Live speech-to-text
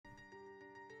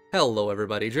Hello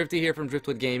everybody, Drifty here from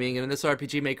Driftwood Gaming, and in this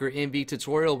RPG Maker MV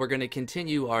tutorial we're going to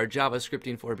continue our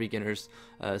JavaScripting for Beginners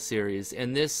series.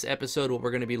 In this episode what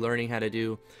we're going to be learning how to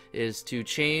do is to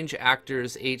change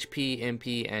actors HP,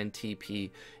 MP, and TP,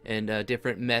 and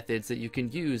different methods that you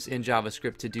can use in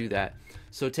JavaScript to do that.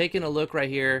 So taking a look right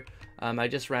here, I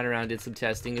just ran around, did some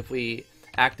testing. If we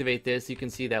activate this, you can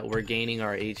see that we're gaining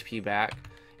our HP back.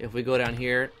 If we go down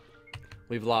here,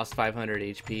 we've lost 500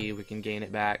 HP, we can gain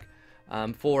it back.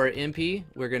 For MP,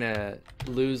 we're gonna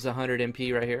lose 100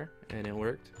 MP right here, and it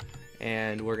worked,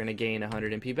 and we're gonna gain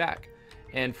 100 MP back.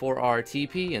 And for our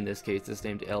TP, in this case it's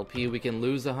named LP, we can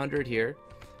lose 100 here,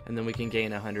 and then we can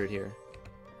gain 100 here,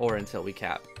 or until we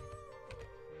cap.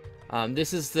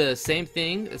 This is the same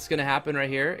thing that's gonna happen right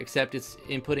here, except it's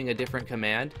inputting a different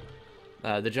command.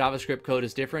 The JavaScript code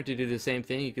is different to do the same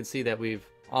thing. You can see that we've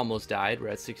almost died. We're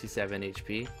at 67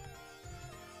 HP.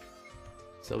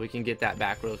 So we can get that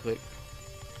back real quick.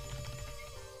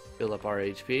 Fill up our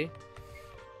HP.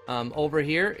 Over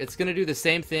here, it's going to do the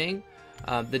same thing.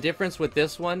 The difference with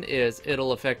this one is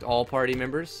it'll affect all party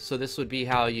members. So this would be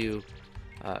how you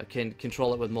can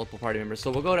control it with multiple party members.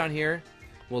 So we'll go down here.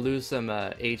 We'll lose some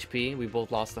HP. We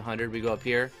both lost 100. We go up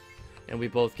here, and we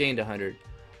both gained 100.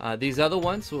 These other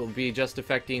ones will be just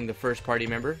affecting the first party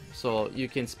member. So you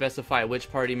can specify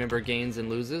which party member gains and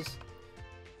loses.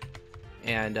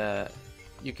 And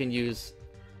you can use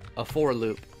a for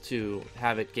loop to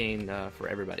have it gain for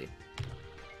everybody.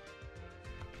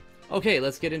 Okay,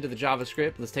 let's get into the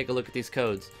JavaScript. Let's take a look at these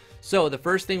codes. So the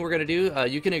first thing we're going to do,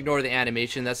 you can ignore the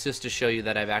animation. That's just to show you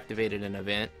that I've activated an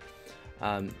event.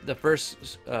 The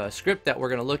first script that we're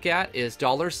going to look at is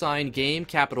 $game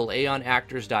capital A on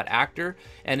actors.actor,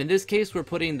 and in this case we're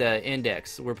putting the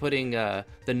index. We're putting the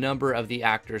number of the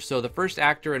actors. So the first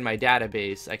actor in my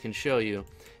database, I can show you,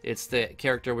 it's the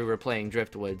character we were playing,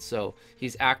 Driftwood. So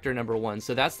he's actor number 1.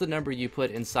 So that's the number you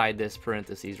put inside this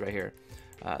parentheses right here.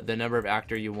 The number of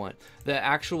actor you want. The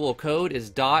actual code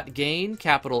is .gain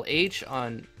capital H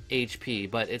on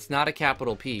HP, but it's not a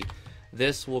capital P.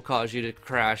 This will cause you to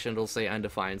crash and it'll say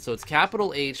undefined. So it's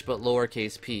capital H but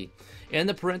lowercase p. In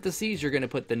the parentheses, you're going to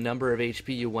put the number of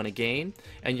HP you want to gain,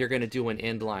 and you're going to do an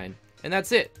end line. And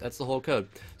that's it. That's the whole code.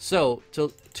 So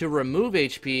to remove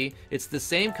HP, it's the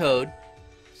same code.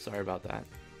 Sorry about that.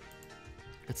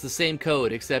 It's the same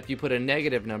code, except you put a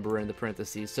negative number in the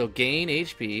parentheses. So gain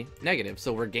HP, negative.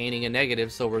 So we're gaining a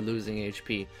negative, so we're losing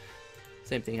HP.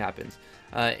 Same thing happens.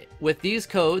 With these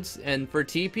codes, and for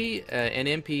TP and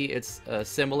MP, it's a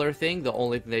similar thing. The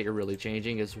only thing that you're really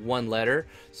changing is one letter.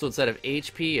 So instead of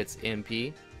HP, it's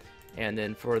MP. And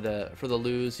then for the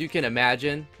lose, you can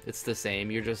imagine it's the same.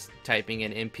 You're just typing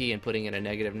in MP and putting in a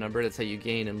negative number. That's how you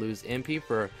gain and lose MP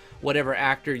for whatever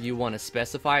actor you want to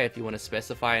specify, if you want to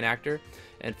specify an actor.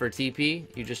 And for TP,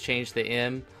 you just change the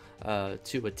M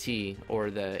to a T, or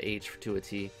the H to a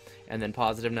T. And then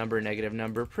positive number, negative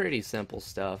number. Pretty simple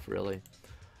stuff, really.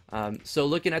 So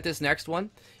looking at this next one,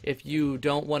 if you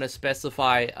don't want to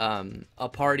specify a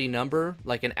party number,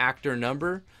 like an actor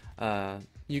number,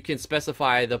 you can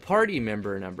specify the party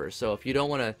member number. So if you don't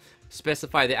want to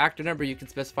specify the actor number, you can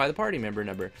specify the party member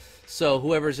number. So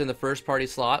whoever's in the first party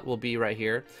slot will be right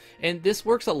here. And this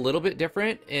works a little bit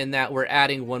different in that we're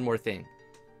adding one more thing.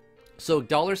 So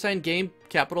 $game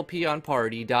capital P on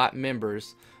party dot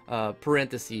members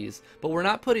parentheses, but we're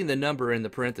not putting the number in the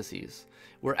parentheses.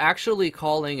 We're actually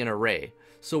calling an array.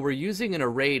 So we're using an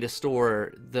array to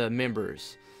store the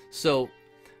members. So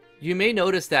you may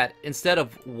notice that instead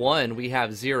of 1, we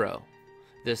have 0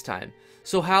 this time.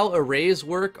 So how arrays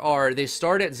work are they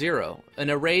start at 0.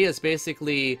 An array is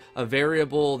basically a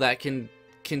variable that can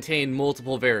contain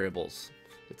multiple variables.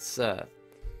 It's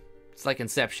like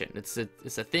Inception. It's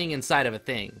a thing inside of a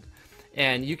thing.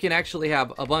 And you can actually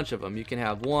have a bunch of them. You can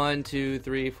have 1, 2,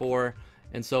 3, 4,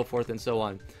 and so forth and so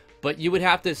on. But you would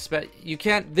have to you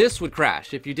can't, this would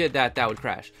crash. If you did that, that would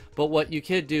crash. But what you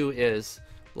could do is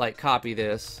like copy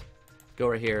this, go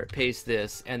right here, paste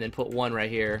this, and then put 1 right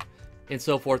here, and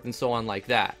so forth and so on like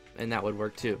that. And that would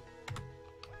work too.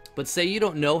 But say you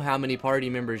don't know how many party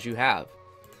members you have,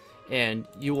 and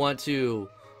you want to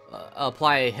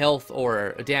apply a health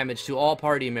or a damage to all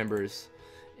party members,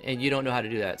 and you don't know how to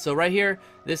do that. So right here,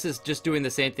 this is just doing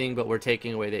the same thing, but we're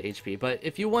taking away the HP. But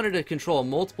if you wanted to control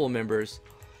multiple members,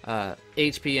 HP,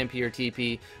 MP, or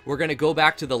TP, we're going to go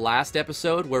back to the last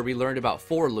episode where we learned about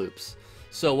for loops.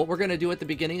 So what we're going to do at the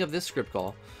beginning of this script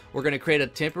call, we're going to create a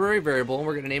temporary variable, and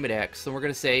we're going to name it X, and we're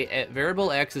going to say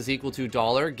variable X is equal to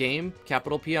 $game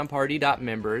capital P on party dot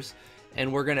members,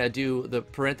 and we're gonna do the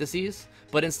parentheses.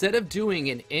 But instead of doing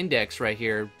an index right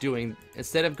here,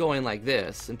 instead of going like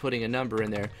this and putting a number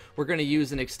in there, we're gonna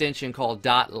use an extension called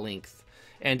dot length.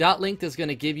 And dot length is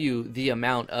gonna give you the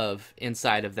amount of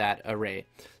inside of that array.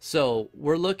 So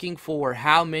we're looking for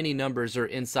how many numbers are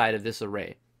inside of this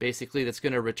array. Basically, that's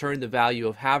going to return the value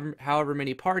of however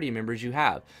many party members you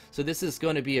have. So this is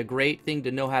going to be a great thing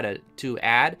to know how to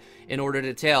add in order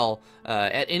to tell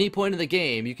at any point in the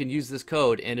game you can use this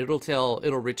code and it'll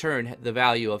return the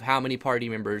value of how many party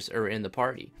members are in the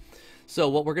party. So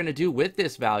what we're going to do with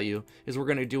this value is we're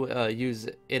going to use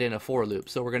it in a for loop.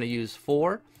 So we're going to use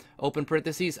for open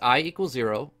parentheses I equals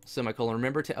 0 semicolon.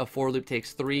 Remember, a for loop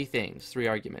takes three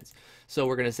arguments. So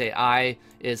we're going to say I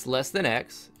is less than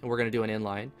x, and we're going to do an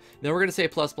inline. Then we're going to say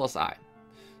plus plus I.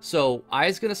 So I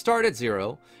is going to start at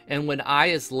 0, and when I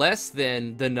is less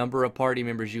than the number of party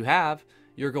members you have,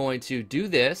 you're going to do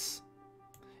this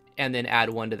and then add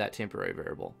 1 to that temporary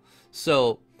variable.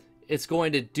 So it's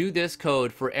going to do this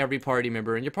code for every party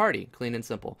member in your party, clean and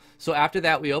simple. So after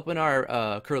that, we open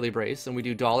our curly brace and we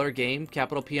do $game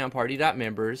capital P on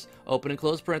party.members, open and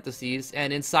close parentheses,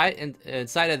 and inside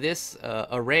of this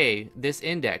array, this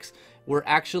index, we're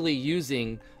actually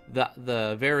using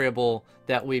the variable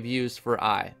that we've used for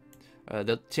I,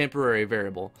 the temporary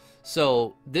variable.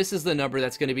 So this is the number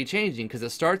that's going to be changing because it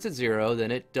starts at 0,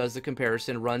 then it does the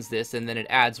comparison, runs this, and then it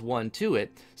adds 1 to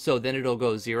it. So then it'll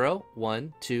go 0,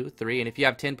 1, 2, 3, and if you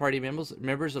have 10 party members,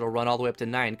 it'll run all the way up to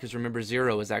 9 because remember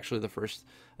 0 is actually the first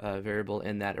variable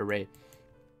in that array.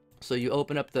 So you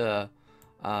open up the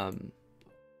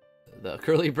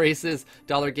curly braces,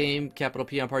 $game capital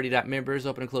P on party.members,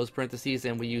 open and close parentheses,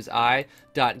 and we use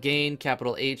I.gain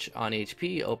capital H on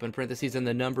HP, open parentheses, and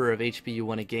the number of HP you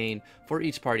want to gain for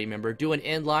each party member. Do an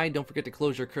inline, don't forget to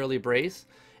close your curly brace,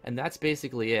 and that's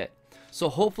basically it. So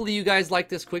hopefully you guys like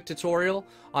this quick tutorial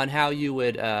on how you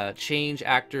would change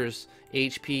actors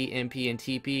HP, MP, and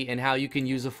TP, and how you can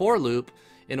use a for loop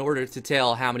in order to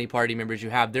tell how many party members you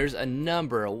have. There's a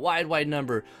wide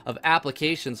number of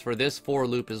applications for this for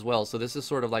loop as well. So this is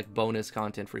sort of like bonus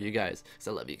content for you guys, because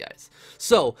I love you guys.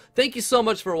 So thank you so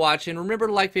much for watching. Remember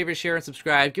to like, favorite, share, and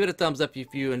subscribe. Give it a thumbs up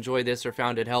if you enjoyed this or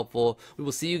found it helpful. We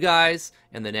will see you guys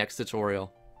in the next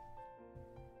tutorial.